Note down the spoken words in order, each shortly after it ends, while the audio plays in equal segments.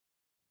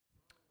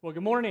Well,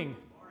 good morning.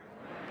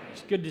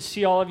 It's good to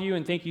see all of you,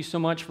 and thank you so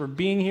much for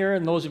being here.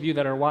 And those of you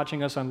that are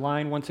watching us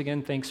online, once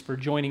again, thanks for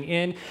joining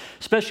in,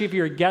 especially if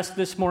you're a guest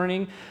this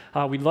morning.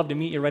 We'd love to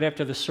meet you right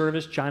after the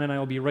service. John and I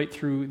will be right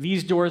through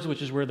these doors,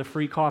 which is where the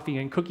free coffee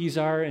and cookies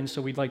are, and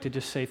so we'd like to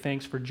just say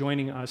thanks for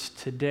joining us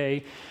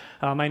today.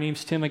 My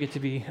name's Tim. I get to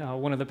be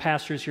one of the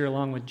pastors here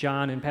along with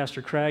John and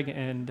Pastor Craig,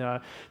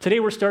 and today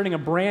we're starting a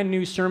brand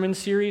new sermon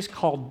series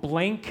called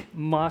Blank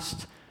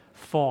Must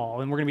Fall,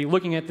 and we're going to be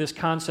looking at this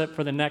concept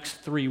for the next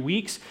 3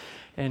 weeks.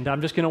 And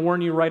I'm just going to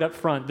warn you right up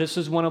front, this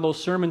is one of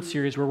those sermon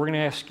series where we're going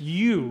to ask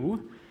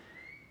you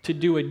to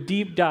do a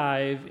deep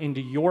dive into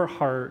your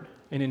heart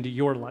and into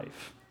your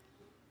life.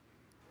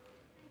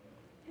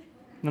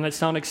 Doesn't that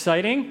sound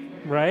exciting,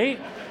 right?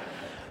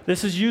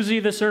 This is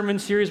usually the sermon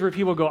series where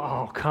people go,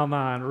 oh, come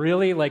on,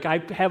 really? Like, I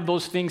have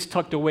those things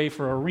tucked away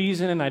for a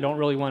reason, and I don't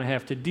really want to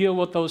have to deal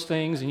with those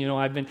things. And,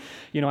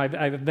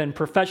 I've been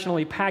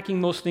professionally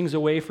packing those things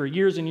away for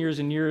years and years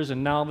and years,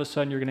 and now all of a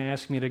sudden you're going to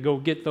ask me to go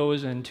get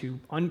those and to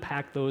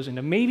unpack those and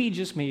to maybe,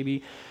 just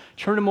maybe,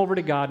 turn them over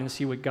to God and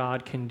see what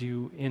God can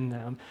do in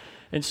them.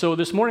 And so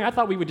this morning, I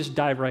thought we would just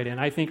dive right in.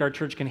 I think our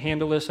church can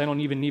handle this. I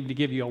don't even need to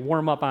give you a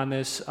warm-up on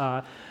this.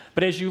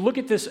 But as you look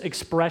at this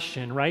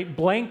expression, right,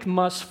 blank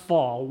must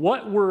fall,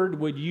 what word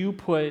would you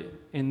put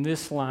in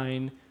this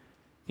line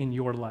in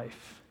your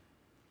life?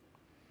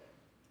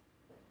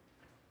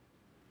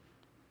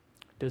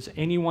 Does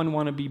anyone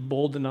want to be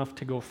bold enough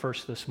to go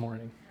first this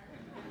morning?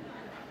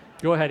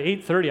 Go ahead,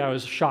 8:30, I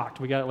was shocked.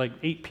 We got like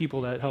 8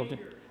 people that helped.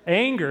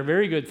 Anger,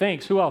 very good,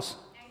 thanks. Who else?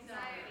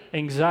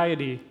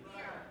 Anxiety.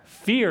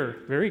 Fear,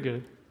 very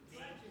good.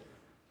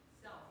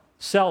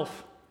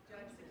 Self.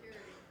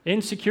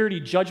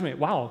 Insecurity, judgment.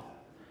 Wow.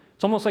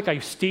 It's almost like I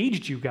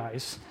staged you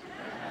guys.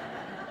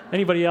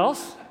 Anybody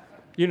else?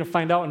 You're going to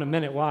find out in a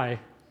minute why.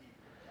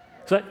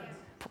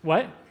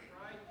 What?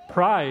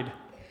 Pride.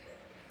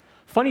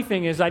 Funny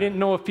thing is, I didn't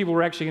know if people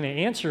were actually going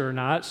to answer or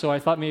not, so I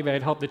thought maybe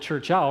I'd help the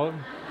church out.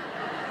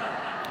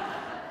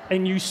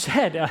 And you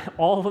said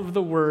all of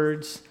the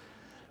words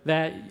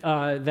that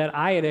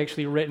I had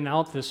actually written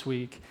out this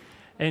week.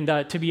 And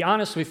to be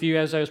honest with you,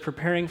 as I was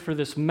preparing for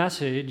this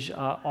message,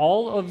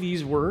 all of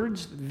these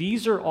words,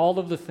 these are all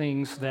of the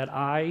things that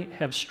I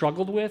have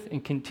struggled with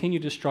and continue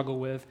to struggle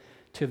with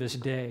to this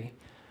day.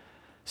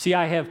 See,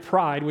 I have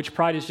pride, which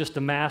pride is just a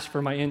mask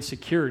for my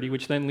insecurity,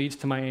 which then leads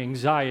to my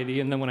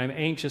anxiety. And then when I'm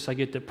anxious, I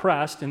get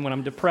depressed. And when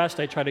I'm depressed,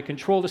 I try to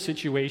control the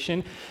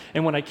situation.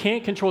 And when I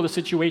can't control the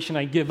situation,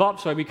 I give up,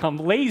 so I become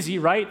lazy,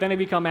 right? Then I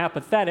become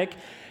apathetic.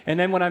 And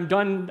then when I'm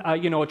done,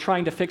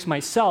 trying to fix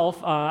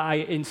myself,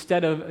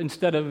 instead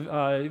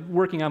of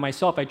working on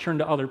myself, I turn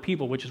to other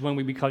people, which is when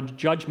we become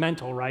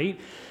judgmental, right?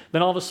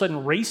 Then all of a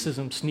sudden,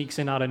 racism sneaks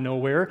in out of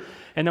nowhere,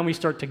 and then we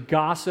start to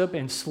gossip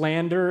and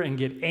slander and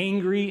get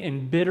angry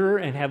and bitter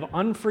and have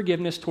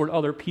unforgiveness toward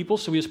other people.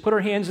 So we just put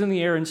our hands in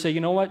the air and say, you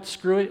know what,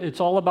 screw it,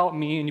 it's all about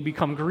me, and you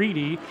become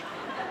greedy.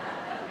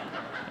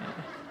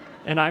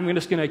 And I'm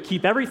just going to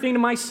keep everything to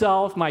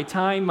myself, my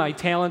time, my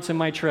talents, and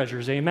my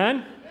treasures.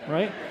 Amen?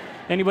 Right?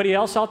 Anybody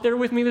else out there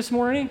with me this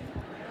morning?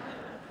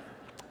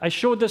 I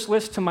showed this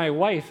list to my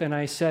wife, and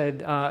I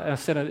said,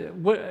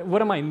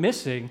 what am I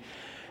missing?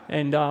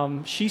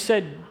 And she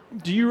said,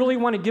 do you really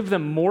want to give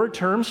them more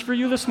terms for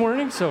you this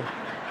morning? So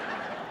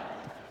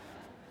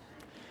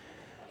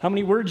how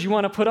many words you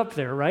want to put up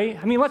there, right?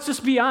 I mean, let's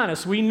just be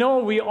honest. We know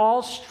we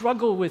all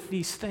struggle with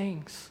these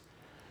things.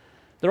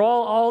 They're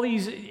all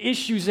these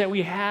issues that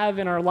we have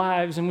in our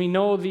lives, and we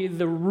know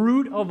the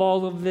root of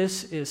all of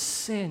this is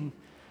sin.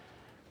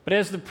 But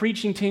as the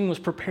preaching team was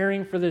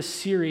preparing for this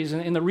series,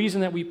 and the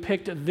reason that we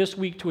picked this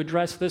week to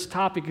address this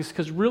topic is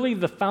because really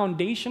the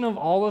foundation of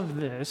all of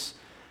this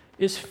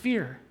is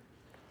fear.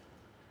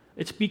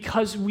 It's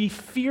because we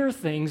fear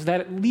things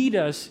that lead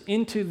us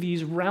into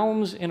these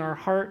realms in our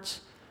hearts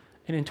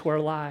and into our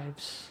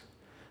lives.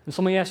 And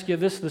so let me ask you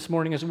this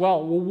morning as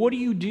well. Well, what do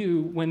you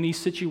do when these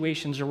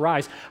situations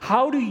arise?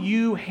 How do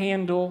you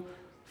handle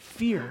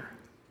fear?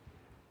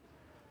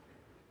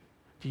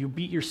 Do you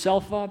beat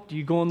yourself up? Do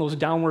you go in those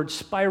downward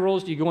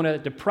spirals? Do you go into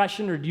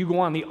depression? Or do you go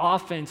on the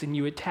offense and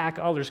you attack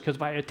others? Because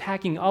by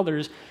attacking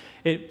others,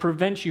 it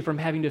prevents you from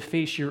having to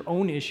face your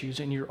own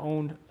issues and your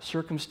own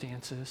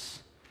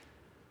circumstances.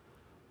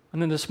 And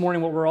then this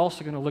morning, what we're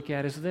also going to look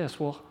at is this.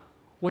 Well,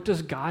 what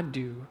does God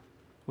do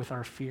with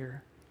our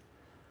fear?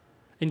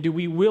 And do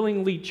we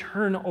willingly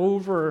turn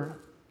over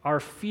our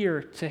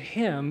fear to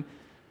Him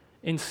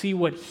and see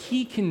what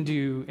He can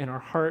do in our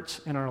hearts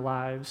and our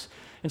lives?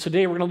 And so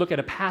today we're going to look at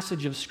a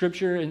passage of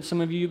Scripture, and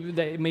some of you,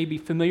 that may be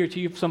familiar to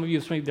you, some of you,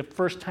 it's maybe the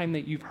first time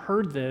that you've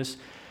heard this,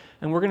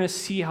 and we're going to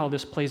see how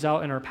this plays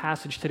out in our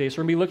passage today. So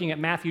we're going to be looking at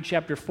Matthew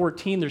chapter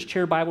 14. There's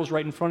chair Bibles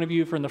right in front of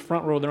you. If you're in the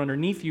front row, they're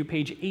underneath you,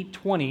 page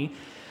 820.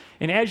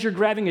 And as you're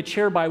grabbing a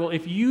chair Bible,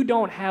 if you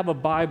don't have a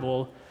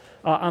Bible,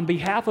 on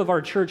behalf of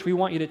our church, we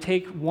want you to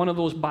take one of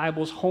those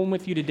Bibles home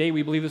with you today.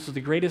 We believe this is the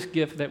greatest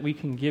gift that we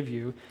can give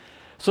you.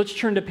 So let's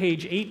turn to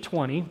page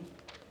 820.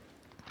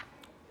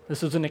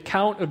 This is an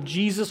account of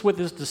Jesus with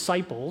His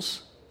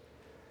disciples.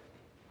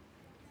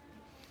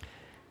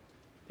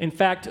 In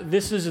fact,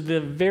 this is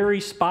the very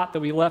spot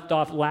that we left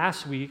off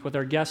last week with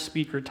our guest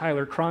speaker,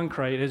 Tyler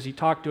Cronkite, as he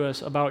talked to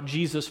us about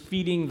Jesus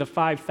feeding the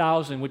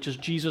 5,000, which is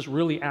Jesus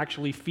really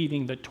actually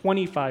feeding the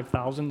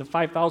 25,000. The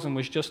 5,000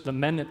 was just the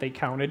men that they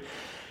counted.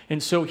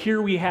 And so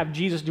here we have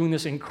Jesus doing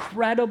this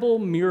incredible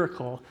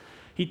miracle.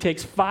 He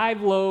takes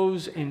 5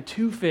 loaves and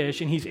 2 fish,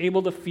 and he's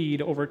able to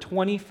feed over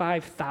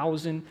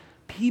 25,000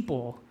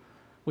 people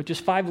with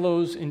just 5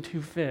 loaves and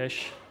 2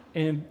 fish.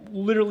 And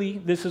literally,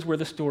 this is where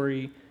the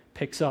story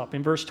picks up.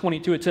 In verse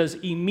 22, it says,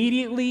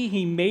 "Immediately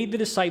he made the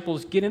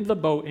disciples get into the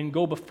boat and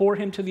go before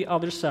him to the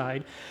other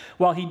side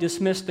while he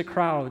dismissed the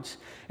crowds.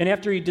 And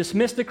after he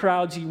dismissed the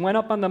crowds, he went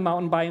up on the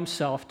mountain by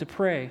himself to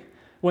pray.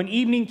 When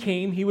evening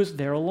came, he was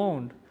there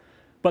alone.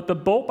 But the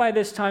boat by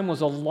this time was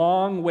a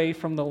long way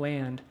from the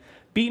land,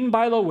 beaten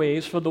by the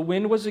waves, for the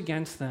wind was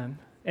against them.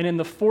 And in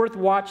the 4th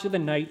watch of the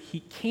night,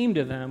 he came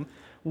to them,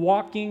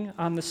 walking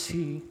on the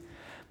sea.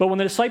 But when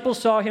the disciples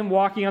saw him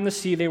walking on the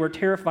sea, they were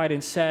terrified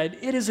and said,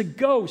 'It is a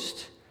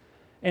ghost.'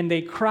 And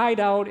they cried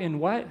out in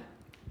what?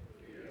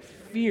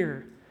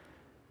 Fear.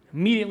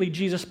 Immediately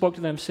Jesus spoke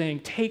to them,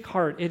 saying, 'Take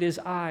heart, it is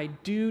I.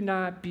 Do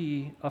not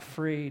be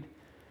afraid.'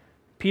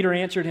 Peter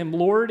answered him,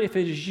 'Lord, if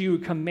it is you,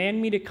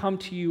 command me to come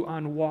to you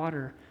on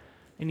water.'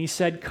 And he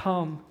said,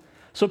 'Come.'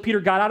 So Peter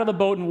got out of the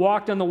boat and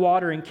walked on the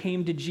water and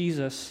came to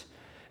Jesus.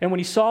 And when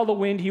he saw the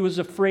wind, he was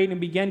afraid and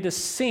began to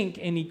sink,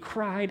 and he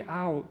cried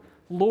out,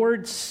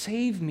 'Lord,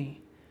 save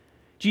me.'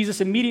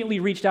 Jesus immediately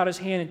reached out his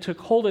hand and took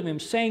hold of him,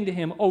 saying to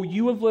him, 'Oh,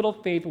 you of little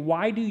faith,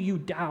 why do you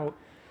doubt?'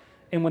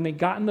 And when they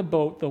got in the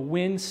boat, the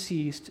wind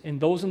ceased,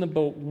 and those in the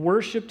boat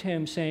worshiped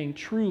him, saying,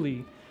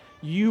 'Truly,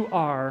 you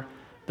are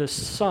the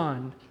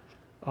Son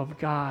of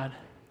God.'"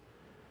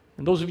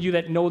 And those of you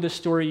that know this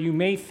story, you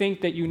may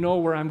think that you know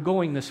where I'm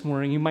going this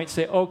morning. You might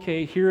say,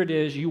 okay, here it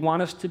is. You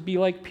want us to be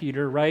like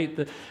Peter,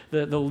 right?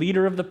 The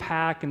leader of the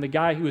pack and the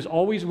guy who is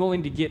always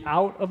willing to get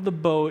out of the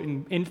boat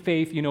and in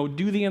faith,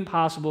 do the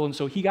impossible. And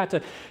so he got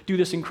to do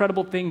this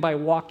incredible thing by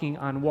walking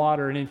on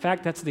water. And in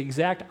fact, that's the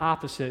exact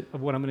opposite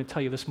of what I'm going to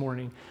tell you this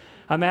morning.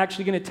 I'm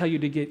actually going to tell you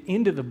to get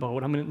into the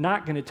boat. I'm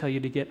not going to tell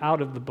you to get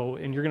out of the boat.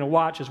 And you're going to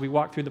watch as we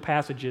walk through the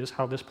passages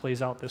how this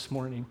plays out this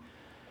morning.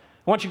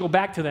 I want you to go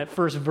back to that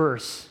first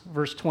verse,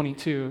 verse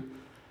 22.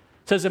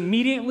 It says,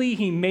 "Immediately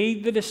he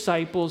made the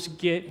disciples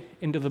get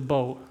into the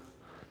boat."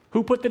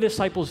 Who put the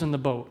disciples in the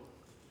boat?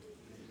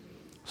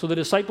 So the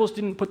disciples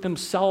didn't put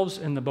themselves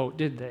in the boat,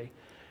 did they?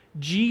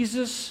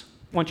 Jesus,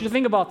 I want you to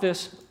think about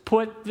this,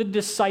 put the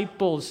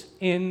disciples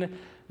in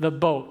the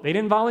boat. They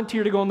didn't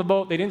volunteer to go in the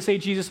boat. They didn't say,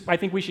 "Jesus, I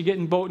think we should get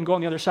in the boat and go on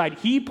the other side."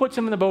 He puts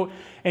them in the boat,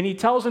 and he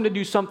tells them to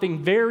do something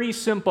very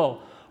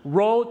simple.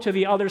 Row to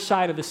the other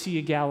side of the Sea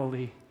of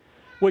Galilee,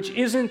 which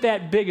isn't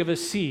that big of a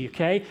sea,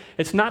 okay?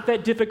 It's not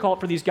that difficult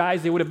for these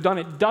guys. They would have done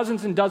it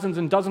dozens and dozens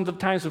and dozens of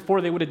times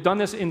before. They would have done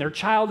this in their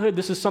childhood.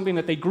 This is something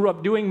that they grew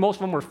up doing. Most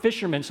of them were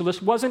fishermen, so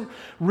this wasn't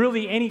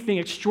really anything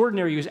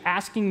extraordinary he was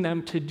asking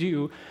them to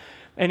do.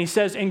 And he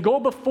says, "And go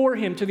before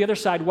him to the other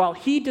side while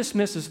he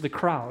dismisses the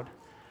crowd,"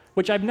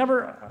 which I've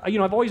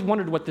always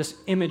wondered what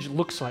this image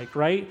looks like,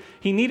 right?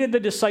 He needed the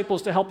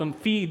disciples to help him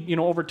feed,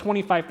 over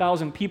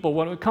 25,000 people.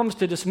 When it comes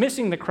to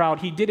dismissing the crowd,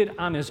 he did it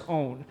on his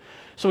own.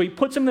 So he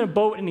puts them in a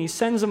boat and he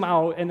sends them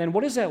out, and then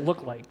what does that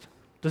look like?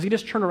 Does he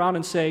just turn around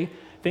and say,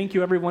 "Thank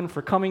you everyone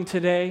for coming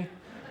today.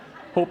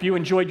 Hope you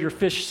enjoyed your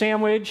fish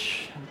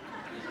sandwich.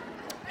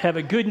 Have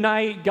a good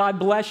night. God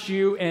bless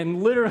you,"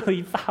 and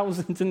literally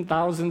thousands and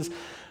thousands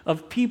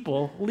of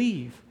people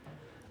leave?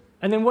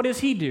 And then what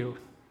does he do?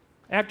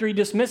 After he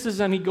dismisses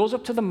them, he goes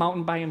up to the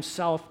mountain by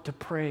himself to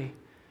pray.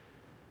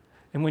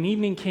 And when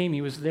evening came,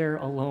 he was there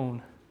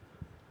alone.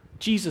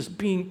 Jesus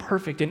being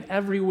perfect in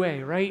every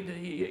way, right?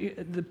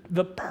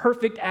 The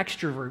perfect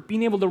extrovert,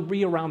 being able to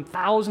be around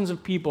thousands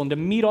of people and to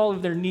meet all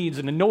of their needs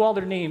and to know all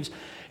their names.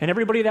 And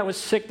everybody that was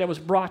sick that was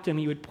brought to him,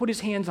 he would put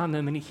his hands on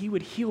them and he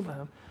would heal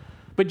them.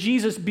 But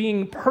Jesus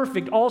being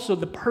perfect, also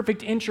the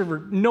perfect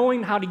introvert,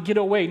 knowing how to get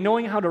away,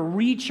 knowing how to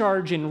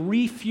recharge and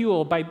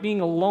refuel by being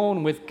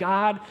alone with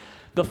God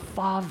the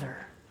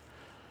Father.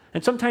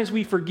 And sometimes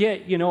we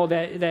forget,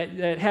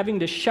 that having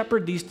to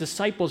shepherd these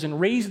disciples and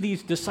raise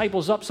these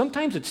disciples up,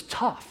 sometimes it's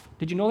tough.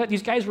 Did you know that?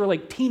 These guys were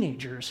like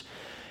teenagers.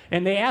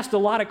 And they asked a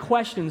lot of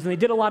questions, and they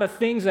did a lot of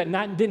things that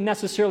didn't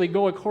necessarily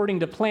go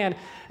according to plan.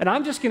 And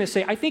I'm just going to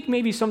say, I think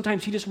maybe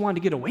sometimes he just wanted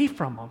to get away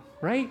from them,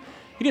 right?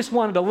 He just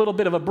wanted a little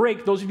bit of a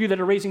break. Those of you that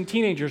are raising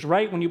teenagers,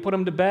 right? When you put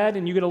them to bed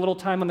and you get a little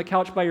time on the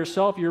couch by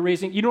yourself, you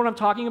know what I'm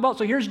talking about?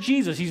 So here's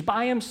Jesus. He's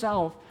by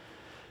himself,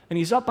 and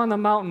he's up on the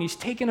mountain. He's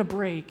taking a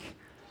break.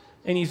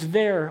 And he's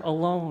there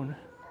alone.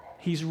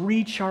 He's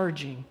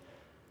recharging.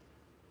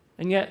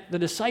 And yet the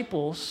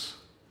disciples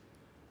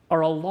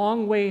are a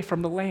long way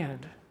from the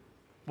land.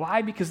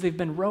 Why? Because they've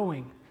been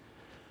rowing.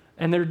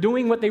 And they're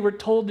doing what they were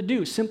told to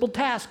do. Simple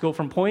task, go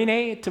from point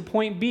A to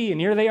point B,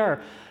 and here they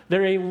are.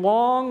 They're a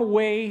long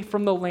way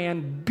from the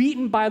land,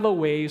 beaten by the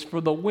waves,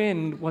 for the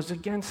wind was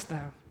against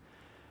them.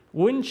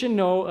 Wouldn't you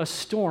know, a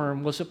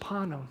storm was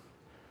upon them.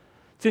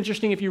 It's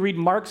interesting, if you read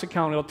Mark's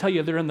account, it'll tell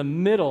you they're in the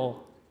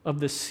middle of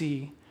the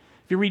sea.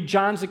 If If you read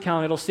John's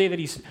account, it'll say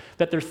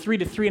that they're 3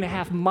 to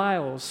 3.5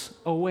 miles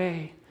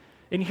away.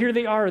 And here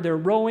they are, they're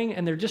rowing,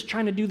 and they're just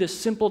trying to do this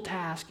simple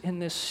task,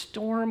 and this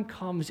storm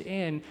comes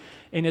in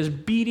and is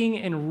beating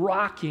and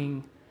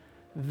rocking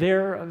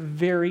their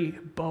very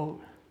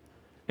boat.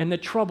 And the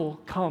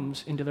trouble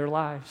comes into their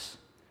lives.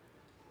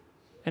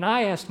 And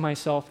I asked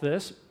myself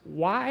this,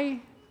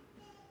 why,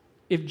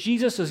 if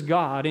Jesus is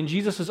God and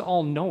Jesus is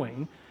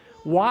all-knowing,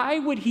 why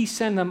would he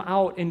send them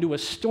out into a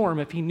storm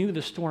if he knew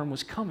the storm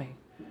was coming?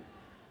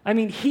 I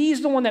mean,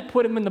 he's the one that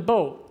put him in the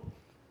boat.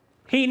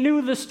 He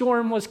knew the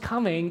storm was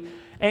coming,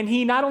 and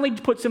he not only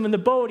puts him in the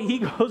boat, he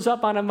goes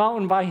up on a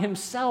mountain by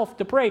himself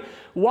to pray.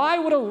 Why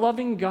would a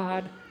loving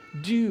God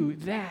do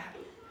that?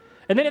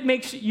 And then it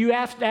makes you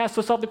have to ask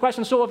yourself the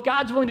question, so if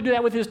God's willing to do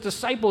that with his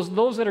disciples,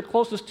 those that are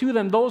closest to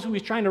them, those who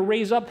he's trying to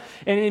raise up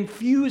and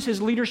infuse his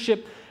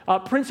leadership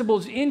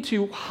principles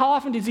into, how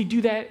often does he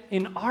do that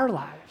in our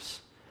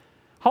lives?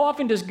 How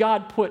often does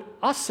God put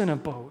us in a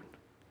boat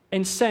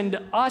and send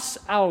us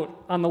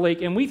out on the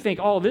lake, and we think,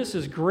 oh, this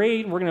is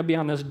great, we're going to be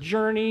on this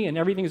journey, and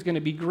everything's going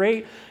to be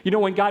great. You know,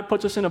 when God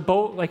puts us in a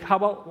boat, like how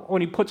about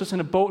when he puts us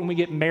in a boat and we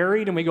get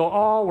married, and we go,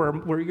 oh,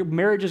 your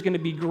marriage is going to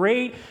be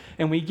great,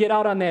 and we get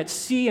out on that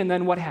sea, and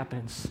then what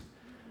happens?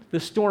 The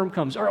storm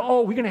comes. Or,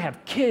 oh, we're going to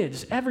have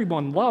kids.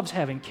 Everyone loves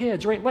having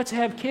kids, right? Let's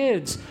have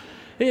kids.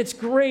 It's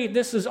great.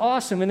 This is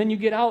awesome. And then you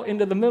get out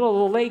into the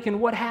middle of the lake, and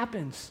what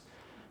happens?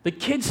 The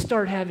kids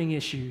start having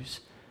issues.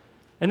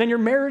 And then your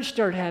marriage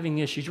started having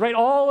issues, right?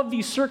 All of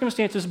these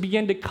circumstances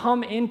begin to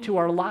come into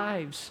our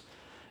lives,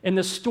 and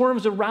the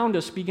storms around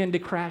us begin to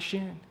crash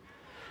in.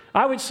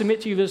 I would submit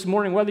to you this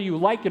morning, whether you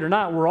like it or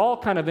not, we're all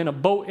kind of in a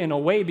boat in a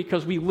way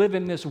because we live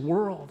in this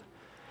world.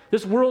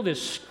 This world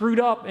is screwed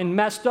up and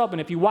messed up,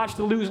 and if you watched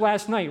the news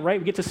last night, right,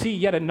 we get to see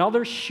yet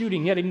another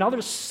shooting, yet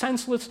another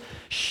senseless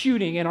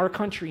shooting in our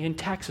country, in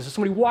Texas.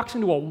 Somebody walks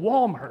into a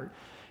Walmart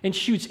and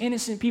shoots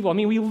innocent people. I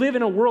mean, we live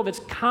in a world that's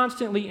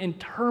constantly in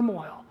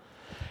turmoil.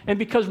 And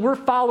because we're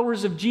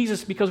followers of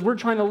Jesus, because we're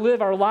trying to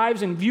live our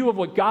lives in view of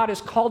what God has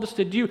called us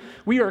to do,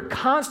 we are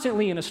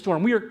constantly in a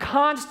storm. We are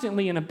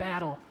constantly in a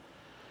battle.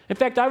 In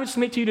fact, I would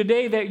submit to you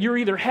today that you're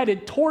either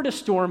headed toward a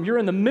storm, you're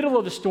in the middle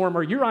of the storm,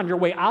 or you're on your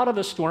way out of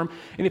the storm.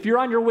 And if you're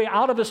on your way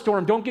out of the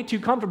storm, don't get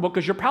too comfortable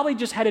because you're probably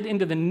just headed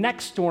into the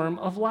next storm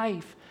of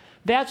life.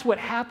 That's what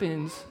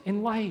happens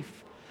in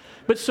life.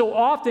 But so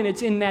often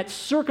it's in that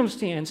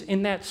circumstance,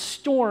 in that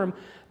storm,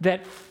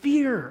 that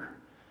fear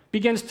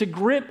begins to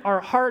grip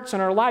our hearts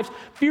and our lives.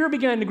 Fear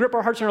began to grip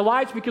our hearts and our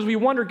lives because we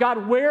wonder,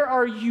 God, where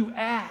are you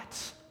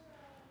at?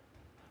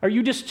 Are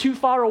you just too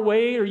far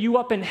away? Are you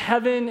up in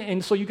heaven?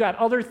 And so you got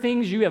other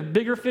things. You have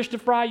bigger fish to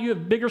fry. You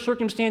have bigger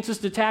circumstances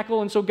to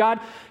tackle. And so, God,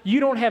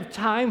 you don't have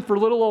time for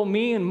little old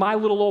me and my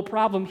little old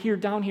problem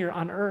down here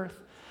on earth.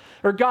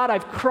 Or God,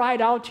 I've cried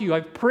out to you,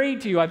 I've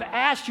prayed to you, I've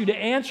asked you to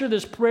answer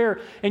this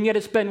prayer, and yet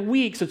it's been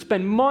weeks, it's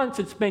been months,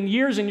 it's been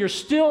years, and you're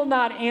still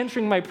not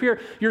answering my prayer.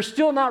 You're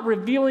still not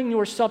revealing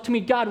yourself to me.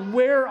 God,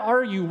 where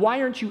are you?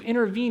 Why aren't you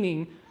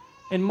intervening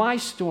in my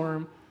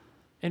storm,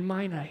 in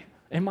my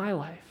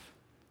life?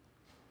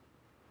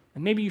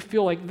 And maybe you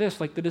feel like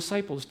this, like the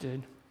disciples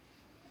did.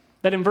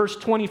 That in verse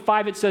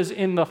 25 it says,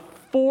 in the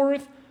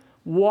fourth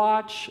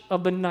watch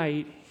of the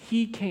night,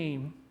 he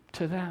came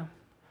to them.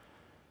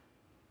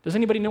 Does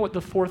anybody know what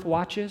the fourth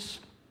watch is?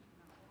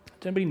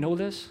 Does anybody know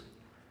this?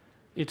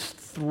 It's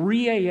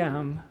 3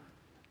 a.m.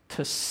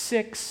 to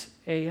 6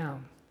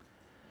 a.m.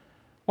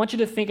 I want you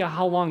to think of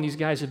how long these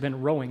guys have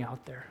been rowing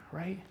out there,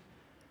 right?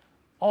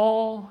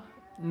 All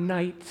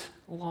night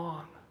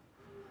long.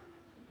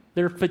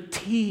 They're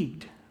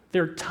fatigued.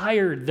 They're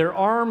tired. Their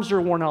arms are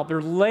worn out.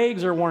 Their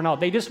legs are worn out.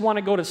 They just want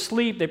to go to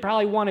sleep. They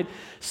probably wanted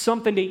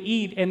something to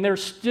eat, and they're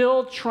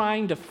still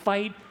trying to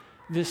fight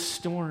this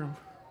storm.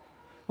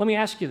 Let me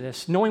ask you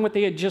this. Knowing what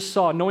they had just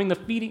saw, knowing the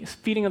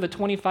feeding of the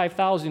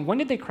 25,000, when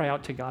did they cry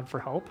out to God for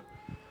help?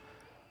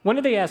 When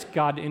did they ask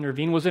God to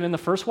intervene? Was it in the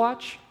first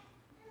watch?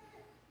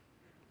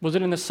 Was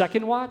it in the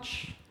second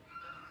watch?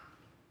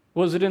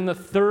 Was it in the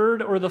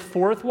third or the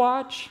fourth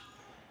watch?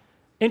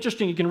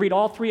 Interesting, you can read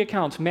all three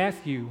accounts,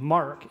 Matthew,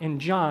 Mark,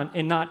 and John,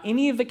 and not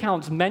any of the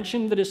accounts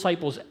mention the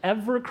disciples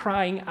ever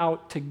crying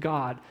out to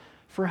God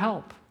for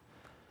help.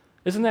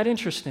 Isn't that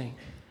interesting?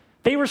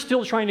 They were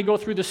still trying to go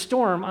through the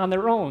storm on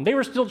their own. They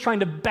were still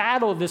trying to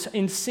battle this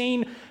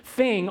insane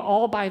thing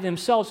all by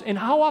themselves. And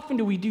how often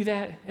do we do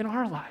that in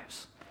our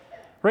lives?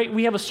 Right?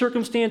 We have a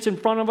circumstance in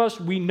front of us.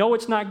 We know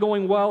it's not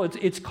going well.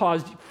 It's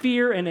caused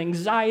fear and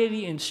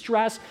anxiety and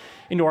stress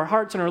into our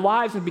hearts and our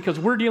lives. And because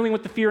we're dealing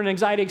with the fear and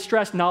anxiety and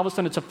stress, now all of a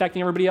sudden it's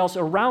affecting everybody else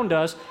around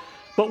us.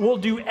 But we'll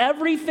do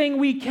everything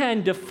we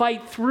can to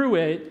fight through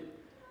it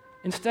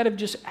instead of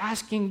just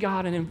asking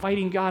God and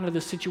inviting God into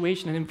the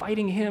situation and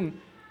inviting him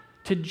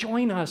to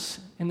join us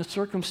in the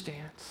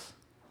circumstance.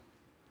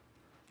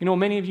 You know,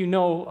 many of you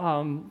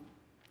know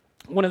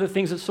one of the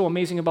things that's so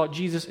amazing about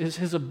Jesus is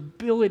his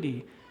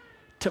ability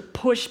to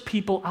push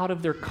people out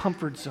of their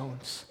comfort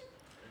zones.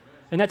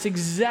 And that's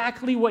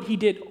exactly what he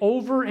did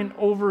over and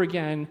over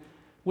again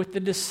with the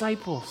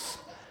disciples.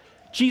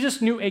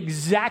 Jesus knew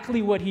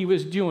exactly what he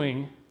was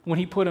doing when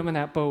he put them in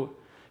that boat.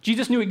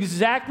 Jesus knew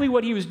exactly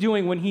what he was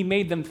doing when he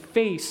made them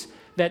face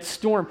that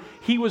storm.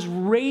 He was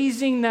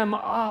raising them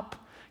up.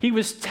 He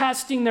was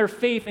testing their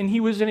faith, and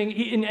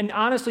and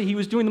honestly, he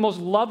was doing the most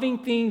loving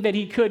thing that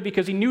he could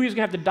because he knew he was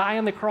going to have to die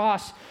on the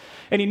cross,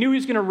 and he knew he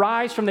was going to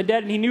rise from the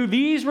dead, and he knew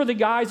these were the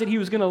guys that he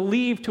was going to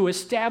leave to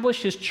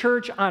establish his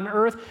church on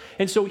earth,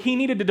 and so he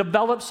needed to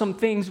develop some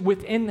things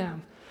within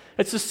them.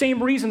 It's the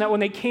same reason that when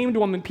they came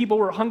to him and people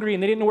were hungry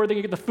and they didn't know where they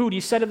could get the food, he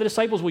said to the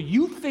disciples, well,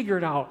 you figure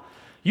it out.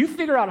 You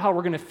figure out how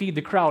we're going to feed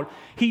the crowd.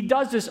 He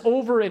does this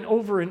over and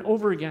over and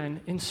over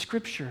again in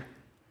Scripture.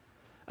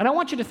 And I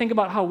want you to think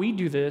about how we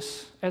do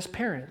this as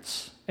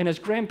parents and as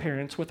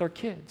grandparents with our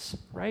kids,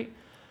 right?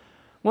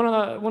 One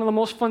of the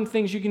most fun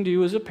things you can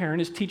do as a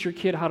parent is teach your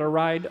kid how to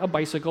ride a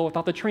bicycle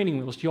without the training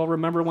wheels. Do you all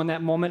remember when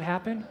that moment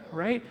happened,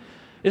 right?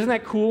 Isn't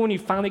that cool when you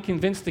finally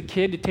convince the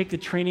kid to take the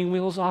training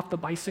wheels off the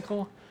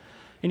bicycle?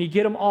 And you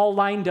get them all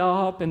lined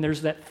up, and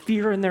there's that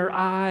fear in their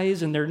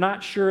eyes, and they're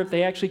not sure if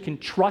they actually can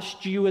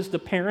trust you as the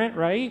parent,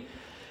 right?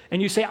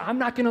 And you say, I'm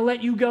not going to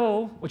let you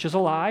go, which is a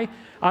lie.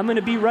 I'm going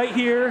to be right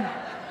here.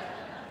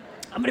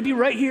 I'm going to be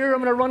right here. I'm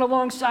going to run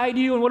alongside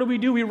you. And what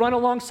do? We run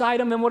alongside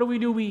them, and what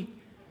do? We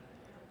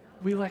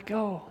let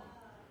go.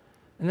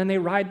 And then they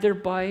ride their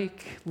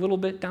bike a little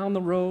bit down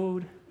the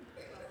road.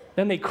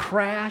 Then they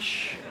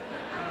crash,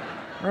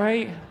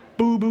 right?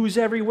 Boo-boos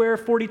everywhere,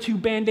 42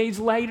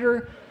 Band-Aids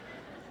later.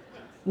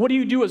 What do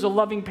you do as a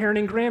loving parent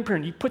and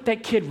grandparent? You put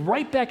that kid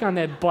right back on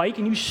that bike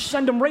and you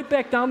send them right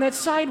back down that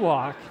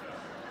sidewalk.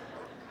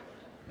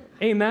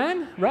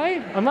 Amen?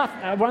 Right? I'm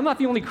not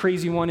the only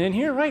crazy one in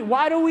here, right?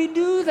 Why do we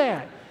do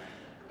that?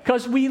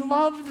 Because we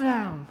love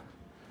them.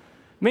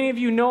 Many of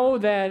you know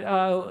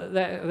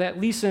that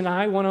Lisa and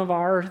I, one of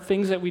our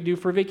things that we do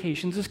for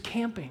vacations is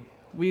camping.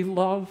 We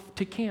love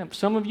to camp.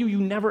 Some of you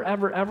never,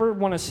 ever, ever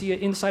want to see it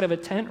inside of a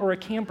tent or a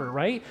camper,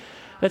 right?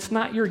 That's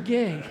not your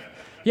gig.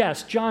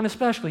 Yes, John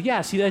especially.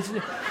 Yes, who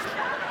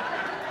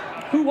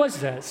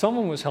was that?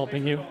 Someone was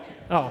helping you.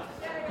 Oh,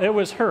 it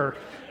was her.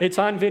 It's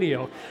on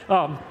video.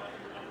 But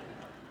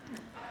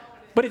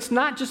it's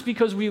not just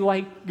because we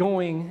like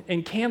going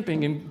and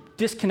camping and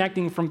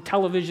disconnecting from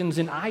televisions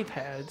and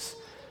iPads.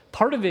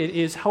 Part of it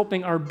is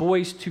helping our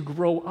boys to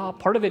grow up.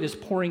 Part of it is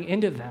pouring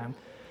into them.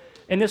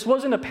 And this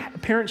wasn't a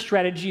parent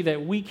strategy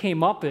that we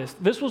came up with.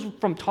 This was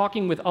from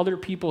talking with other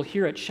people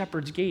here at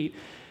Shepherd's Gate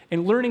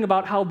and learning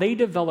about how they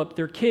develop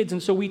their kids.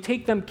 And so we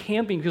take them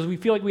camping because we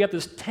feel like we have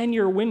this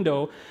 10-year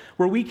window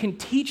where we can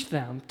teach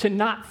them to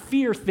not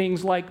fear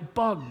things like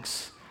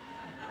bugs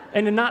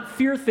and to not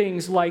fear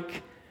things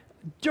like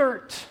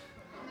dirt.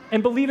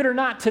 And believe it or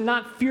not, to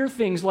not fear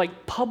things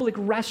like public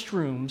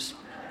restrooms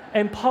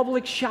and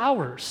public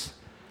showers,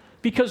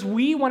 because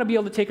we want to be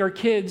able to take our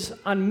kids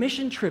on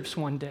mission trips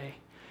one day.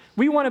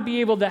 We want to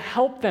be able to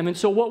help them. And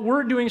so what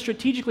we're doing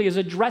strategically is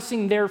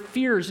addressing their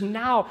fears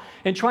now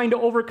and trying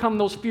to overcome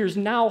those fears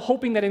now,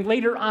 hoping that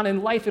later on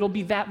in life it'll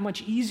be that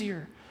much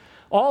easier.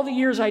 All the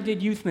years I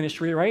did youth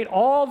ministry, right?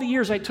 All the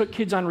years I took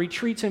kids on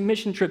retreats and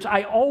mission trips,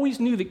 I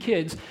always knew the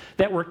kids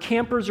that were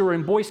campers or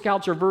in Boy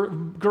Scouts or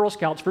Girl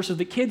Scouts versus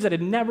the kids that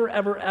had never,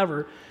 ever,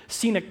 ever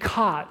seen a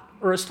cot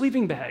or a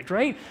sleeping bag,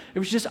 right? It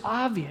was just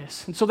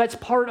obvious. And so that's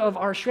part of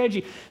our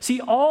strategy. See,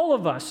 all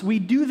of us, we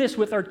do this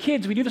with our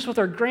kids, we do this with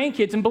our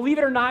grandkids, and believe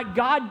it or not,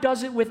 God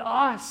does it with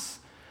us.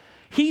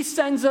 He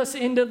sends us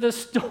into the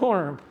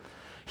storm.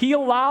 He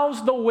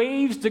allows the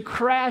waves to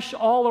crash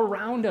all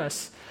around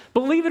us.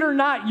 Believe it or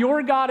not,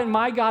 your God and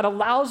my God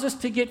allows us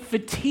to get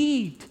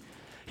fatigued.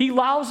 He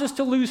allows us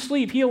to lose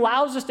sleep. He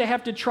allows us to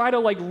have to try to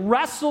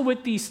wrestle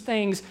with these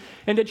things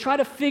and to try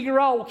to figure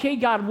out, okay,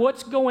 God,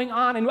 what's going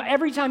on? And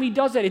every time he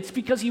does that, it's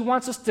because he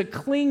wants us to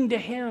cling to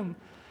him,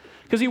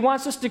 because he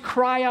wants us to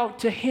cry out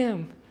to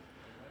him.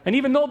 And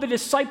even though the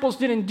disciples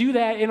didn't do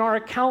that in our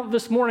account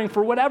this morning,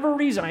 for whatever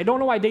reason, I don't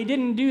know why they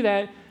didn't do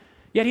that,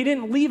 yet he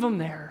didn't leave them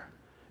there.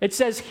 It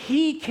says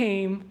he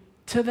came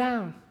to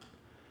them,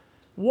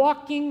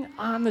 walking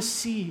on the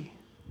sea,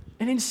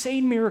 an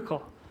insane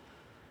miracle.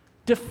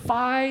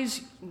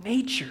 Defies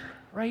nature,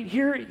 right?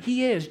 Here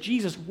he is,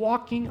 Jesus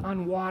walking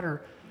on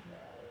water.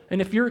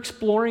 And if you're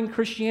exploring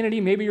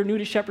Christianity, maybe you're new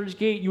to Shepherd's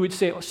Gate, you would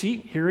say, oh, see,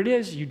 here it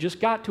is. You just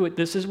got to it.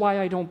 This is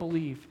why I don't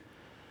believe.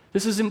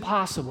 This is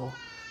impossible.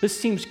 This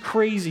seems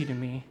crazy to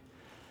me.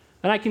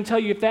 And I can tell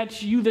you, if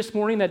that's you this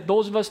morning, that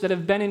those of us that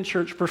have been in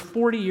church for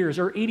 40 years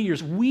or 80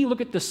 years, we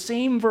look at the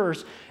same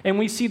verse and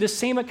we see the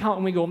same account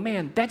and we go,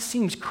 man, that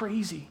seems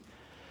crazy.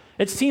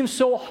 It seems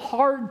so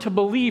hard to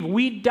believe.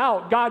 We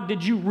doubt, God,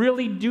 did you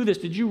really do this?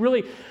 Did you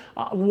really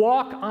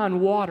walk on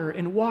water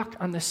and walk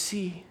on the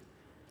sea?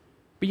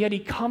 But yet he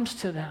comes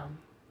to them.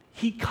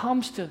 He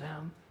comes to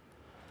them.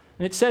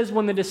 And it says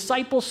when the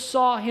disciples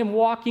saw him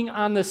walking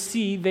on the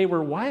sea, they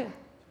were what?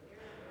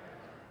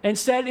 And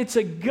said, it's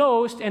a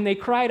ghost, and they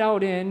cried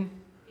out in.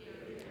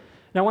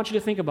 Now I want you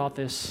to think about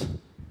this.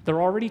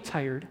 They're already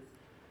tired.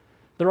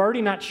 They're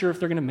already not sure if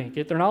they're going to make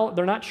it. They're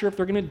not sure if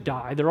they're going to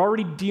die. They're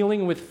already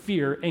dealing with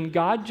fear. And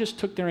God just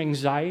took their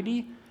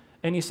anxiety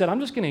And he said, I'm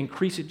just going to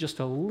increase it just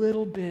a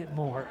little bit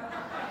more.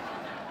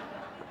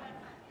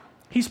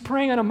 He's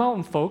praying on a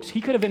mountain, folks.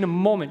 He could have in a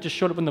moment just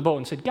showed up in the boat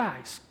and said,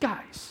 guys,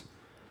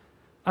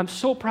 I'm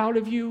so proud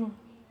of you.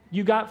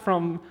 You got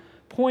from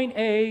point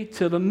A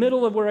to the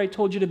middle of where I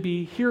told you to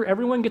be. Here,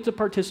 everyone gets a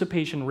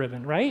participation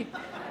ribbon, right?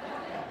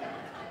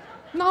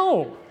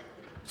 No,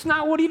 it's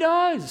not what he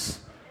does.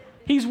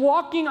 He's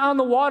walking on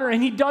the water,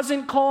 and he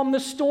doesn't calm the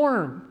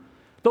storm.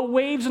 The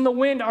waves and the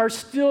wind are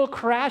still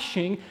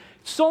crashing,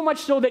 so much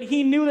so that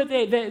he knew that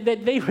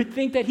they would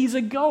think that he's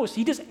a ghost.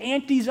 He just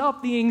antes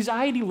up the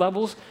anxiety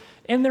levels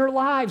in their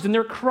lives, and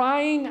they're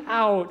crying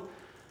out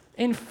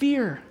in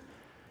fear.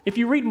 If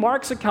you read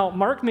Mark's account,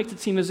 Mark makes it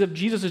seem as if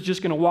Jesus is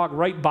just going to walk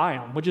right by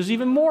them, which is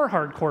even more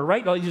hardcore,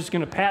 right? He's just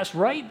going to pass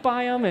right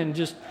by them, and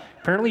just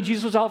apparently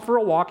Jesus was out for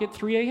a walk at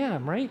 3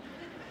 a.m., right?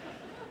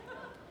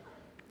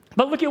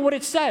 But look at what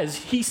it says.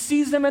 He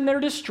sees them in their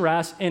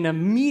distress, and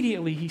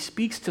immediately he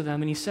speaks to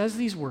them, and he says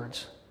these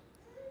words,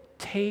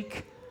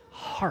 take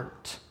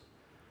heart.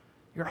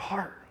 Your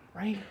heart,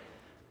 right?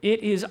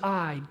 It is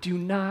I. Do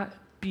not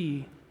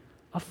be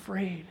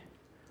afraid.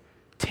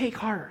 Take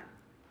heart.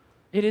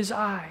 It is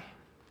I.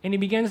 And he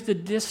begins to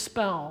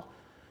dispel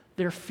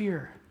their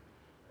fear.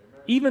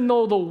 Amen. Even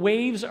though the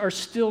waves are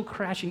still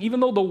crashing, even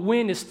though the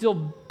wind is still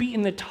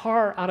beating the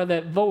tar out of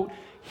that boat,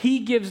 he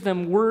gives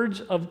them words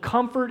of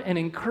comfort and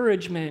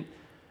encouragement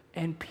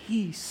and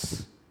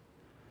peace.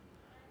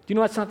 Do you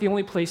know that's not the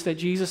only place that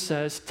Jesus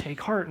says, take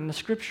heart in the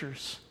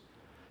scriptures?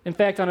 In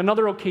fact, on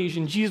another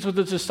occasion, Jesus with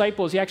his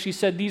disciples, he actually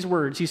said these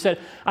words. He said,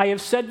 I have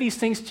said these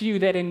things to you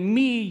that in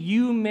me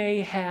you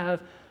may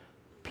have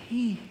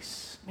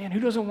peace. Man, who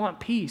doesn't want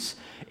peace?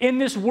 In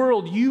this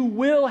world, you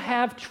will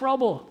have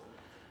trouble.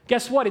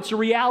 Guess what? It's a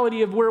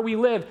reality of where we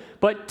live.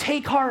 But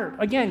take heart.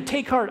 Again,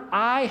 take heart.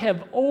 I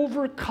have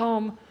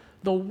overcome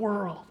the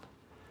world.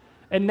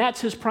 And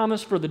that's his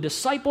promise for the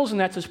disciples,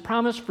 and that's his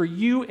promise for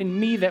you and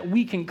me that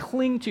we can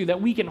cling to,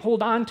 that we can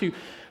hold on to,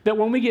 that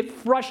when we get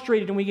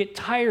frustrated and we get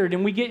tired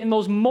and we get in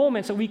those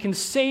moments that we can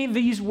say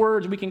these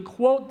words, we can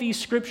quote these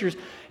scriptures,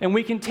 and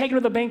we can take them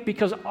to the bank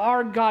because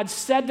our God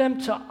said them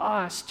to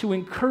us to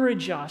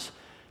encourage us,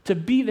 to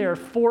be there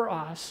for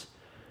us.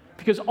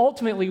 Because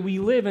ultimately we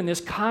live in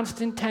this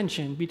constant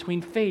tension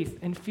between faith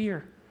and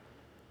fear.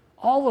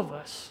 All of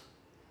us,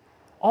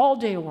 all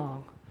day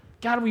long.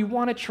 God, we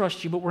want to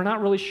trust you, but we're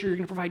not really sure you're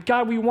going to provide.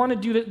 God, we want to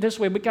do it this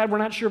way, but God, we're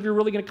not sure if you're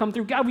really going to come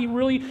through. God, we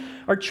really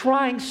are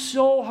trying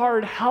so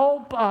hard.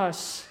 Help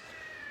us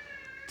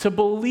to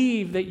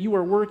believe that you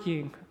are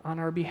working on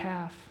our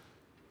behalf.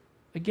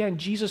 Again,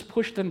 Jesus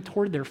pushed them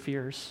toward their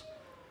fears.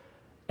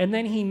 And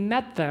then he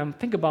met them,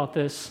 think about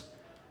this,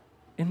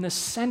 in the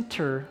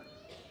center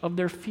of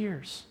their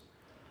fears.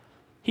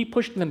 He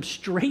pushed them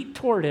straight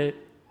toward it,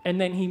 and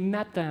then he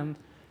met them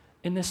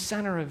in the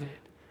center of it.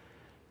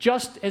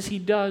 Just as he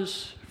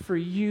does for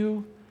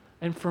you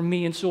and for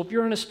me. And so if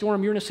you're in a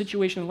storm, you're in a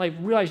situation in life,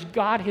 realize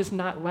God has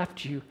not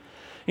left you.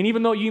 And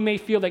even though you may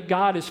feel that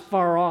God is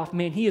far off,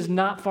 man, he is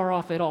not far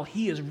off at all.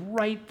 He is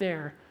right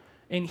there,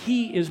 and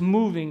he is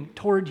moving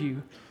toward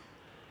you.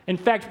 In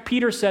fact,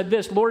 Peter said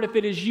this, Lord, if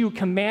it is you,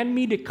 command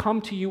me to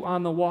come to you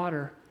on the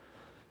water.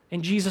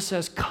 And Jesus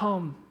says,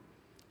 come.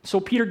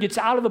 So Peter gets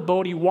out of the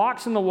boat, he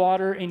walks in the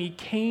water, and he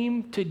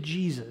came to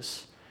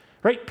Jesus.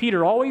 Right?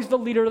 Peter, always the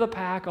leader of the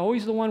pack,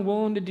 always the one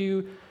willing to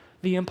do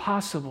the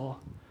impossible.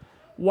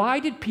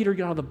 Why did Peter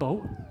get out of the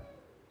boat?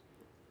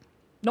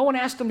 No one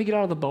asked him to get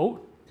out of the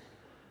boat.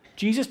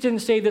 Jesus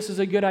didn't say this is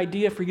a good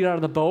idea for you to get out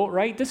of the boat,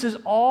 right? This is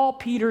all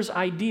Peter's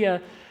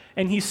idea,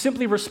 and he's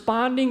simply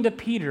responding to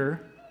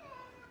Peter.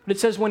 But it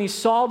says when he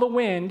saw the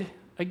wind,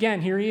 again,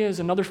 here he is,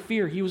 another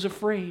fear. He was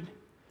afraid.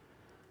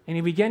 And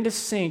he began to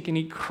sink, and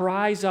he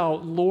cries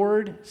out,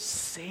 Lord,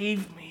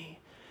 save me.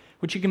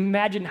 Which you can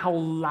imagine how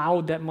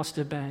loud that must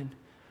have been.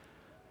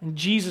 And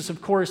Jesus,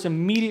 of course,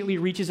 immediately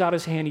reaches out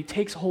his hand. He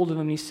takes hold of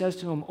him, and he says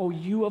to him, oh,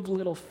 you of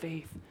little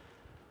faith,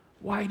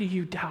 why do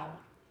you doubt?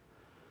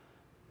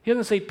 He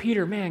doesn't say,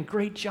 Peter, man,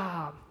 great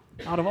job.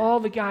 Out of all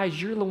the guys,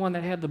 you're the one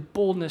that had the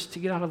boldness to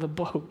get out of the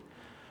boat.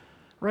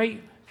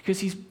 Right?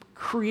 Because he's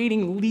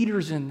creating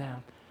leaders in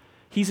them.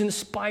 He's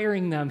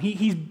inspiring them.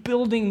 He's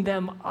building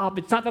them up.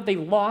 It's not that they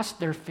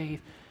lost their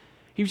faith.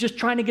 He was just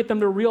trying to get them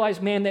to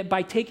realize, man, that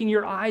by taking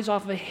your eyes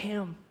off of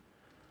him,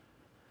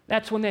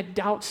 that's when that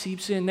doubt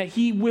seeps in, that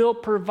he will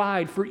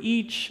provide for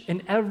each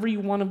and every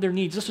one of their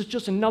needs. This is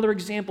just another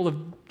example of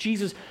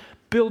Jesus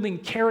building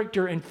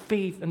character and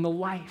faith in the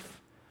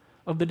life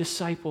of the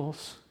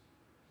disciples.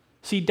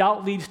 See,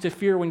 doubt leads to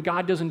fear when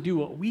God doesn't do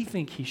what we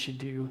think he should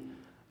do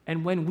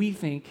and when we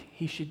think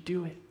he should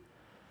do it.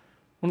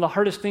 One of the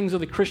hardest things of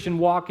the Christian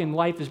walk in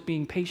life is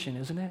being patient,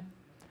 isn't it?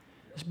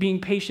 It's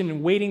being patient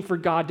and waiting for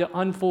God to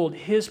unfold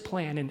his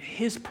plan and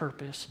his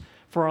purpose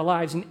for our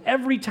lives. And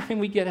every time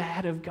we get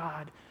ahead of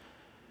God,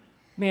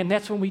 man,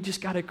 that's when we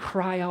just got to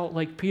cry out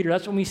like Peter.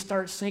 That's when we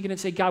start sinking and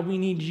say, God, we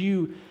need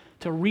you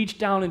to reach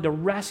down and to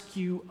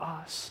rescue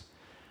us.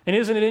 And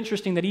isn't it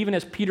interesting that even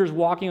as Peter's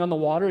walking on the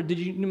water,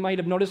 you might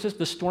have noticed this,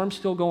 the storm's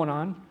still going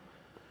on.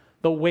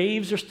 The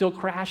waves are still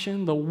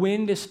crashing. The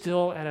wind is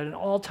still at an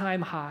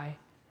all-time high.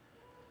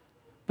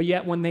 But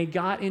yet when they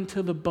got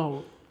into the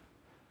boat,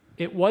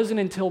 it wasn't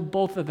until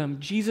both of them,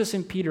 Jesus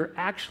and Peter,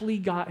 actually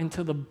got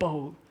into the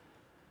boat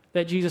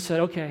that Jesus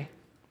said, okay,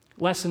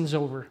 lesson's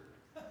over.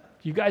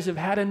 You guys have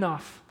had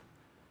enough.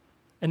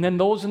 And then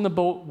those in the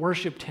boat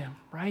worshiped him,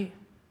 right?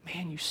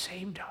 Man, you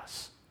saved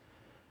us.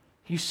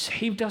 You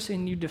saved us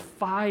and you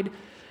defied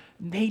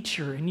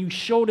nature and you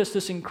showed us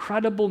this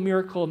incredible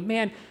miracle.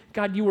 Man,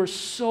 God, you were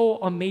so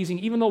amazing.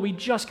 Even though we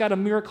just got a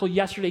miracle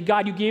yesterday,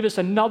 God, you gave us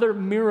another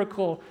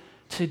miracle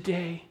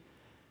today.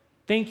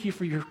 Thank you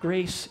for your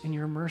grace and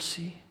your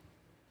mercy.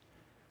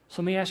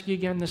 So let me ask you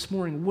again this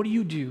morning, what do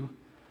you do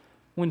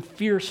when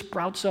fear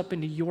sprouts up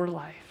into your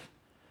life?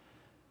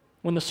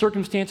 When the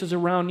circumstances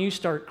around you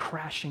start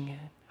crashing in,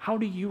 how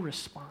do you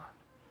respond?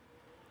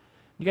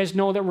 You guys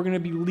know that we're going to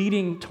be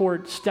leading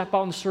toward Step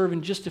Out and Serve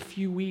in just a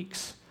few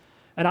weeks.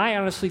 And I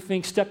honestly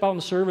think Step Out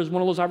and Serve is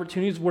one of those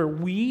opportunities where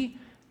we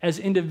as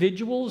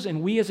individuals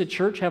and we as a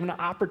church have an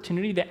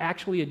opportunity to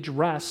actually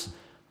address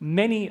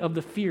many of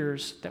the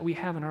fears that we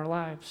have in our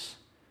lives.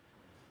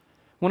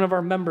 One of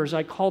our members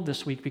I called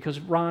this week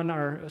because Ron,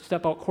 our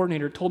Step Out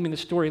coordinator, told me the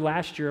story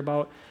last year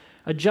about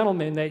a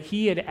gentleman that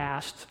he had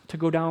asked to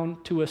go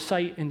down to a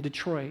site in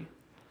Detroit.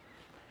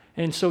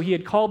 And so he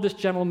had called this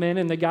gentleman,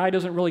 and the guy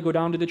doesn't really go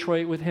down to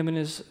Detroit with him and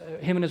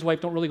his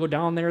wife don't really go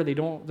down there.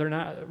 They're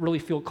not really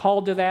feel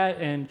called to that.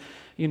 And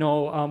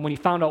when he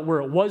found out where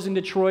it was in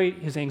Detroit,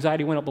 his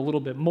anxiety went up a little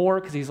bit more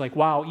because he's like,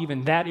 wow,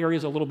 even that area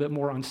is a little bit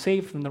more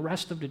unsafe than the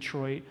rest of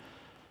Detroit.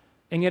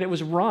 And yet it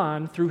was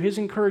Ron, through his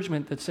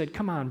encouragement, that said,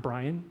 come on,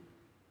 Brian,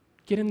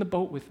 get in the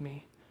boat with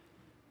me.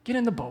 Get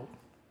in the boat.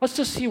 Let's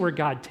just see where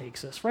God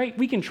takes us, right?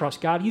 We can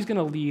trust God. He's going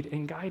to lead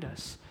and guide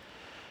us.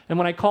 And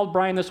when I called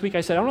Brian this week,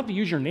 I said, I don't have to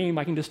use your name.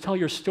 I can just tell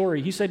your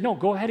story. He said, no,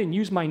 go ahead and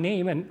use my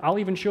name, and I'll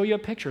even show you a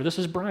picture. This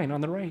is Brian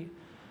on the right.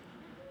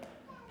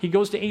 He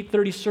goes to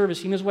 8:30 service.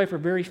 He and his wife are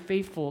very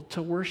faithful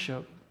to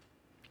worship.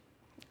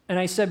 And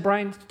I said,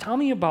 Brian, tell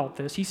me about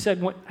this. He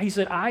said,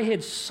 I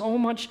had so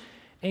much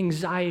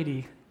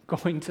anxiety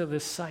going to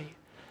this site.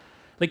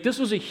 Like, this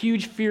was a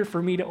huge fear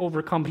for me to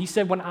overcome. He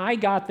said, when I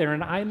got there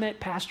and I met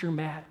Pastor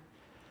Matt,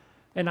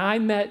 and I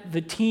met the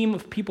team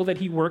of people that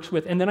he works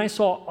with, and then I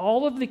saw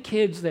all of the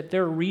kids that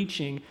they're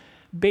reaching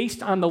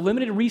based on the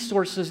limited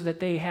resources that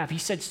they have. He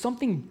said,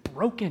 something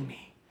broke in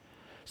me.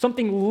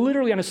 Something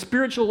literally on a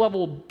spiritual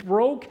level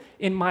broke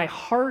in my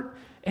heart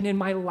and in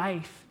my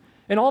life.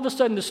 And all of a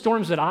sudden, the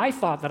storms that I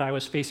thought that I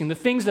was facing, the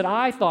things that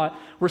I thought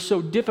were so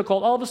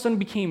difficult, all of a sudden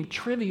became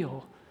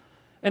trivial.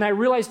 And I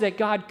realized that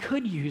God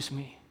could use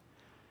me.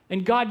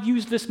 And God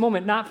used this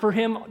moment not for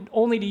him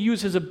only to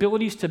use his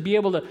abilities to be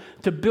able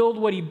to build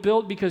what he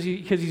built because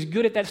he's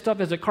good at that stuff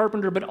as a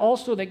carpenter, but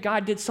also that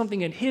God did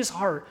something in his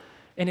heart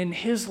and in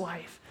his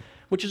life,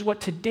 which is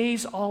what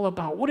today's all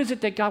about. What is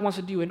it that God wants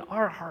to do in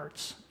our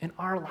hearts, in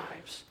our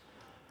lives?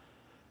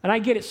 And I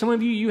get it. Some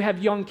of you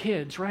have young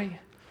kids, right?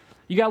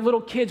 You got little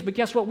kids, but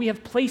guess what? We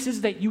have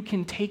places that you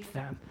can take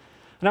them.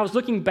 And I was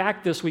looking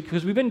back this week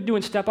because we've been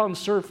doing Step Out and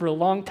Serve for a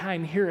long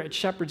time here at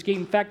Shepherd's Gate.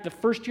 In fact, the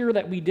first year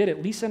that we did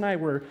it, Lisa and I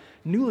were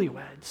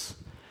newlyweds.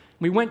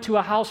 We went to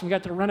a house and we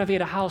got to renovate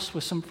a house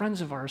with some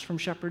friends of ours from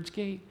Shepherd's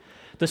Gate.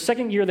 The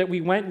second year that we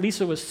went,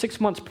 Lisa was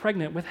 6 months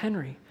pregnant with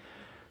Henry.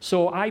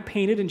 So I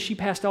painted and she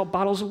passed out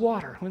bottles of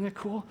water. Wasn't that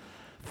cool?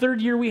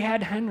 Third year we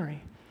had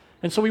Henry.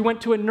 And so we went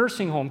to a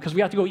nursing home because we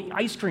got to go eat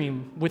ice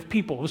cream with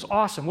people. It was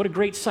awesome. What a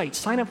great site.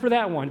 Sign up for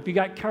that one if you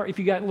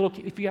got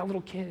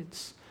little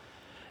kids.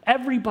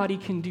 Everybody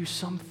can do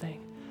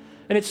something.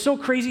 And it's so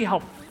crazy how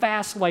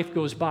fast life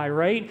goes by,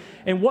 right?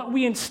 And what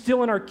we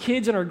instill in our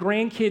kids and our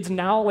grandkids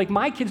now, like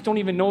my kids don't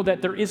even know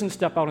that there isn't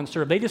Step Out and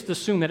Serve. They just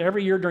assume that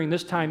every year during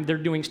this time they're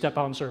doing Step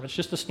Out and Serve. It's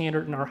just a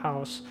standard in our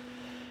house.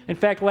 In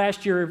fact,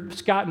 last year,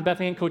 Scott and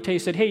Beth Ann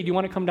Cote said, hey, do you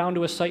want to come down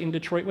to a site in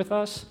Detroit with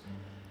us?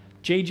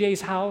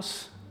 JJ's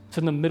house. It's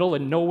in the middle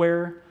of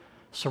nowhere,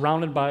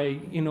 surrounded by,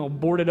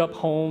 boarded up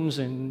homes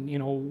and,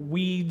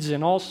 weeds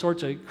and all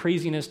sorts of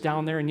craziness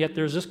down there. And yet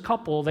there's this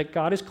couple that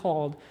God has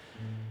called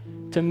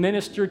to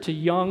minister to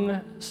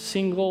young,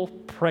 single,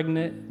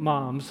 pregnant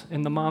moms,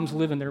 and the moms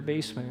live in their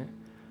basement.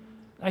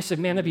 I said,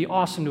 man, that'd be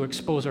awesome to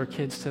expose our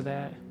kids to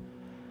that.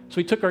 So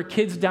we took our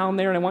kids down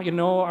there, and I want you to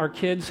know our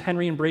kids,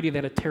 Henry and Brady, they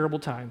had a terrible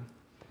time.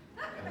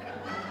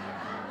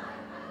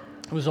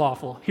 It was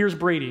awful. Here's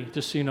Brady,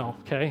 just so you know,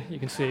 okay? You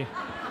can see.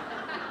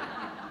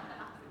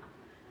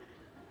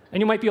 And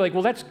you might be like,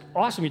 well, that's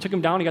awesome. You took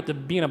him down. He got to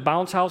be in a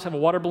bounce house, have a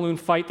water balloon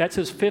fight. That's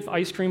his 5th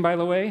ice cream, by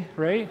the way,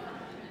 right?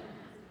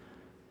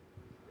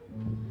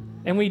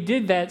 And we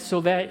did that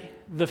so that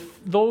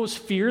those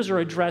fears are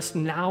addressed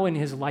now in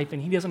his life,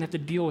 and he doesn't have to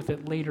deal with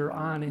it later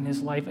on in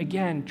his life.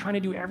 Again, trying to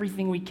do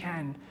everything we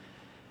can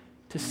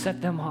to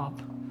set them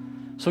up.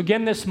 So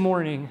again this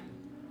morning,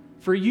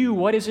 for you,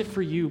 what is it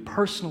for you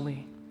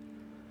personally?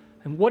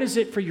 And what is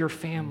it for your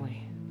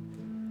family?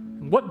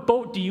 What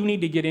boat do you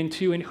need to get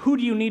into, and who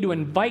do you need to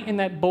invite in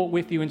that boat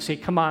with you and say,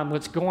 come on,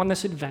 let's go on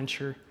this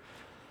adventure.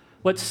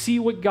 Let's see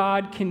what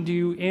God can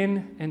do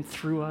in and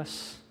through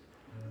us.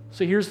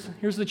 So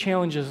here's the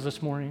challenges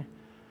this morning.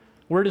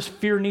 Where does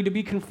fear need to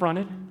be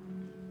confronted?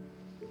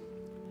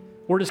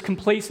 Where does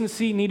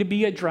complacency need to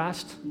be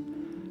addressed?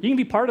 You can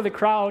be part of the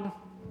crowd.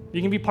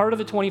 You can be part of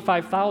the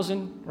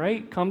 25,000,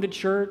 right? Come to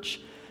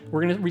church.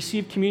 We're going to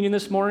receive communion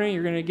this morning.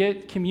 You're going to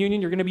get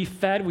communion. You're going to be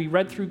fed. We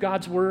read through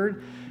God's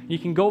word. You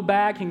can go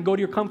back and go to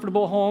your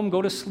comfortable home,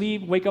 go to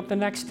sleep, wake up the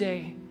next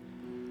day.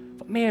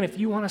 But man, if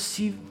you want to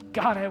see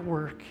God at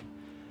work,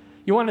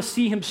 you want to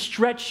see him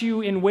stretch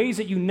you in ways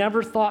that you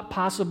never thought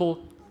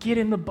possible, get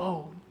in the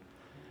boat.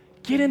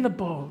 Get in the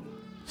boat.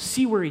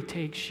 See where he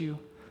takes you.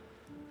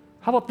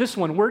 How about this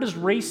one? Where does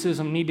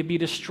racism need to be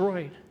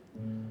destroyed?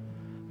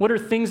 What are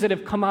things that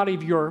have come out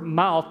of your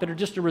mouth that are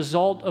just a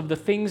result of the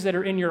things that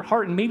are in your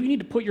heart? And maybe you need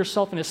to put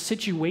yourself in a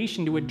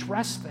situation to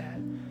address that.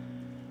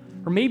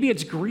 Or maybe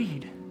it's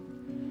greed.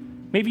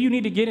 Maybe you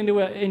need to get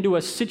into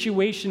a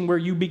situation where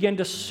you begin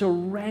to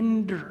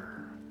surrender.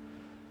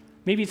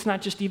 Maybe it's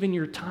not just even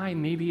your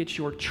time. Maybe it's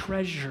your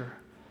treasure.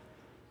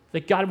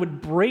 That God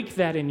would break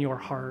that in your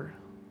heart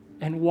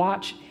and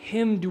watch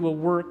him do a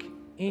work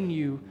in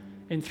you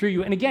and through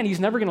you. And again, he's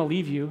never going to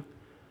leave you.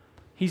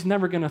 He's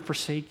never going to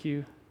forsake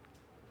you.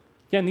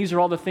 Again, these are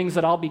all the things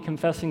that I'll be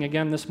confessing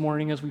again this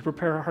morning as we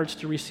prepare our hearts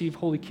to receive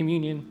Holy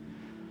Communion.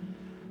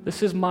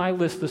 This is my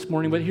list this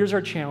morning, but here's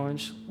our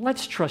challenge.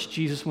 Let's trust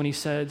Jesus when he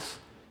says,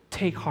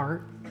 take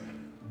heart,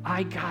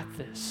 I got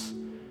this.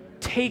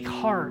 Take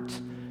heart,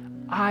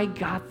 I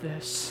got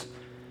this.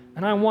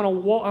 And I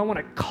want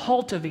to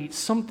cultivate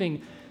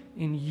something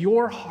in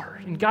your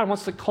heart. And God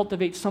wants to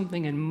cultivate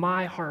something in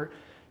my heart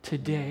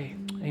today.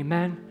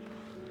 Amen.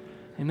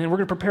 Amen. We're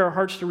going to prepare our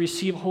hearts to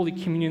receive Holy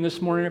Communion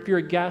this morning. If you're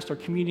a guest, our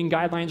communion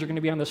guidelines are going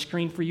to be on the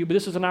screen for you. But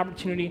this is an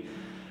opportunity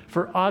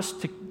for us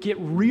to get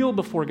real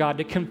before God,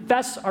 to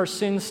confess our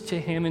sins to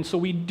him. And so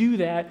we do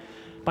that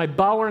by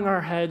bowing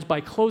our heads, by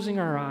closing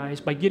our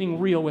eyes, by getting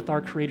real with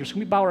our Creator. So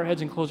can we bow our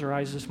heads and close our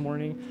eyes this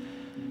morning?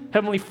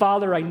 Heavenly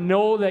Father, I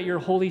know that your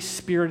Holy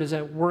Spirit is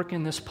at work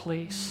in this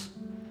place.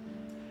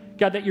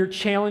 God, that you're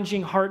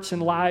challenging hearts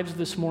and lives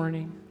this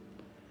morning.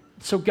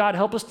 So God,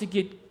 help us to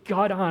get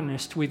God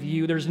honest with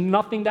you. There's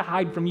nothing to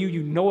hide from you.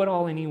 You know it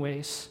all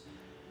anyways.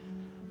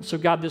 So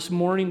God, this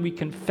morning we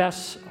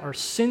confess our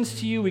sins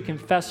to you. We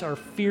confess our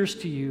fears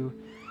to you.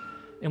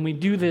 And we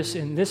do this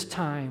in this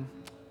time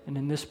and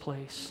in this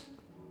place.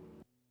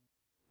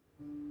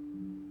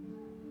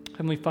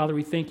 Heavenly Father,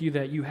 we thank you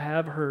that you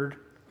have heard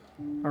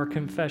our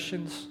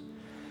confessions.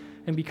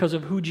 And because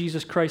of who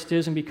Jesus Christ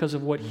is and because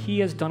of what he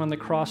has done on the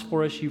cross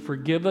for us, you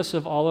forgive us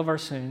of all of our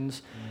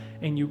sins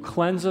and you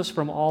cleanse us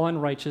from all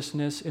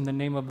unrighteousness in the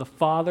name of the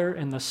Father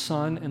and the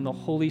Son and the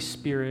Holy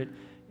Spirit.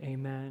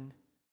 Amen.